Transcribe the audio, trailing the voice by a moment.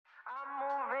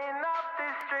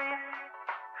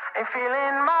Ain't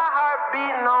feeling my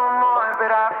heartbeat no more, but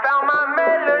I found my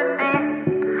melody.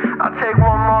 I'll take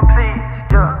one more, please,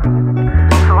 yeah.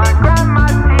 So I grab my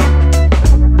teeth.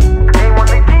 Ain't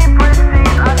wanna keep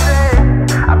receipts. I said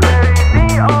I buried the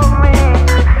old me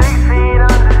 6 feet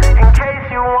under, in case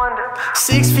you wonder.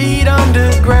 6 feet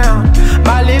underground,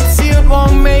 my lips sealed,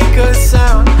 won't make a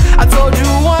sound. I told you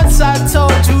once, I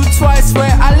told you twice,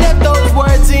 where I left those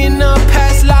words in a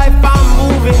past life. I'm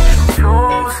moving too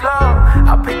slow.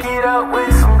 I'll pick it up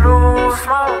with some blue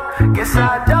smoke. Guess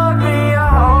I dug me a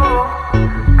hole.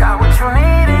 Got what you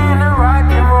need in a rock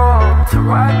and roll. To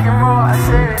rock and roll, I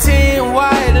said 10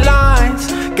 white lines,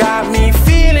 got me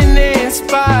feeling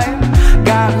inspired.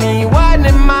 Got me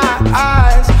widening my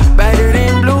eyes, better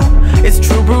than blue. It's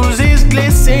true, bruises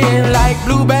glisten like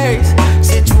blueberries.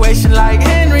 Situation like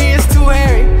Henry is too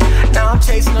hairy. Now I'm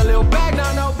chasing a little bag,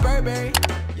 now no Burberry.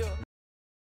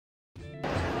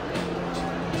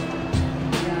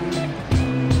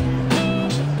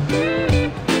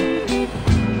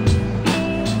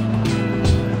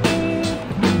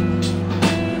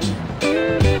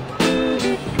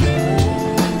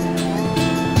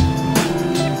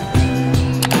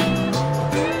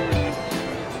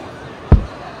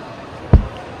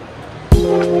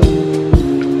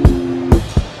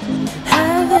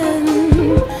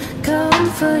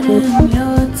 In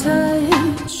your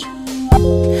touch,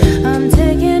 I'm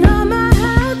taking all my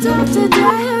hats off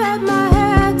today. Let my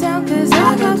head down, cause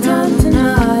I got time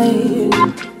tonight.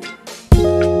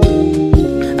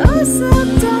 I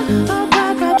slept up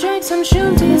back, I drank some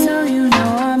shroom-tea, so you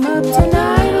know I'm up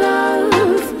tonight,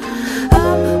 love.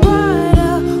 I'm wide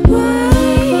awake,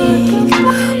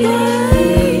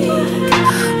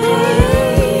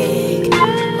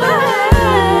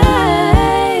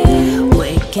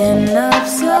 waking up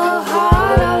so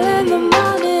hard all in the morning.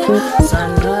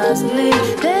 Sunrise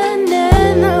bleeding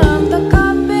in on the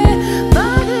carpet.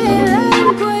 Body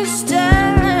language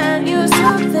telling you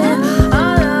something.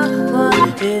 All I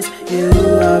want is you.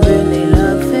 I really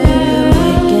love it.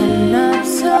 Waking up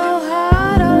so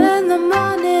hard all in the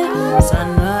morning.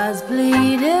 Sunrise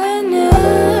bleeding in.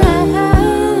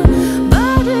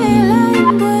 Body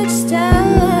language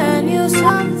telling you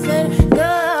something.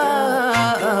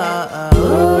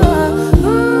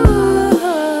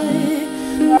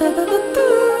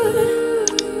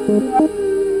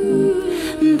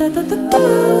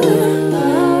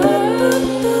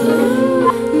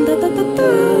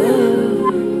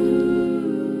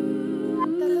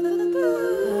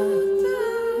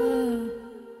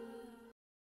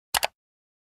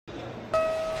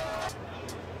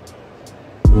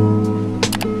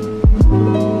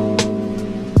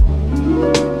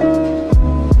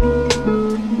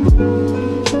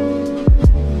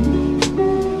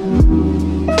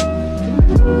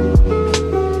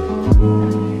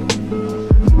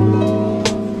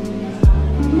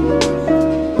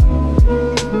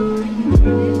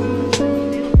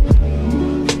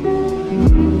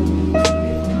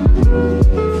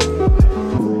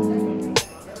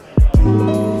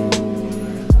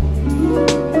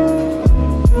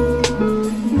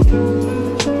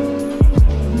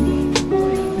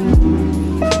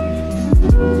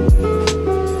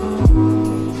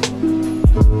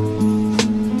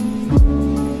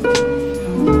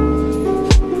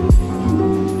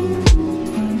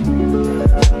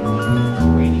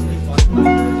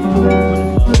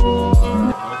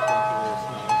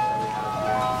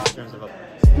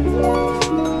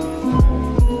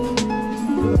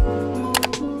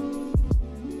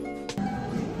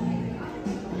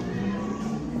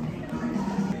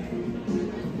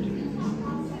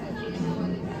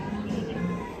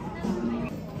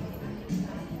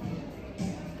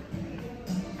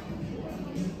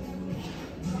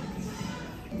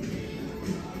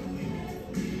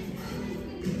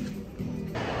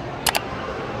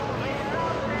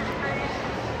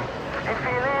 Ain't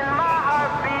feeling my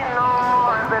heartbeat no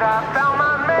more, but I found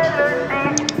my melody.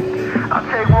 I'll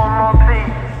take one more,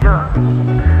 please, yeah.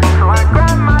 So I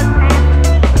grab my teeth.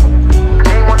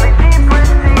 Ain't wanna keep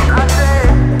receipts. I said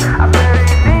I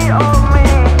buried the old me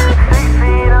 6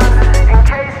 feet under, in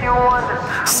case you wonder.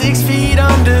 6 feet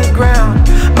underground,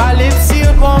 my lips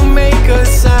sealed, won't make a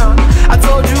sound. I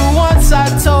told you once, I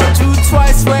told you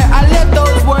twice, where I left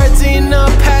those words in a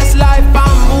past life.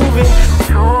 I'm moving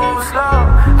too slow.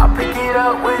 I'll pick it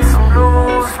up with some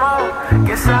blue smoke.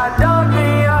 Guess I dug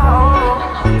me a hole.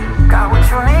 Got what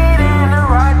you need in a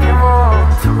rock and roll.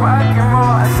 To rock and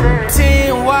roll, I said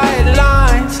 10 white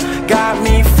lines, got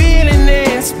me feeling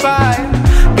inspired.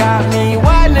 Got me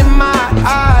widening my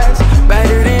eyes,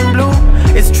 better than blue.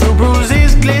 It's true,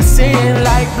 bruises glisten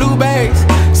like blueberries.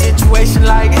 Situation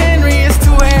like Henry is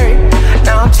too hairy.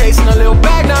 Now I'm chasing a little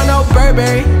bag, now no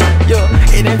Burberry.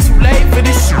 Yeah, it ain't too late for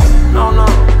this shit. No, no,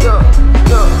 yeah,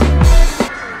 yeah.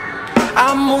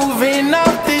 I'm moving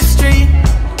up this street,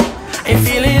 ain't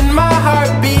feeling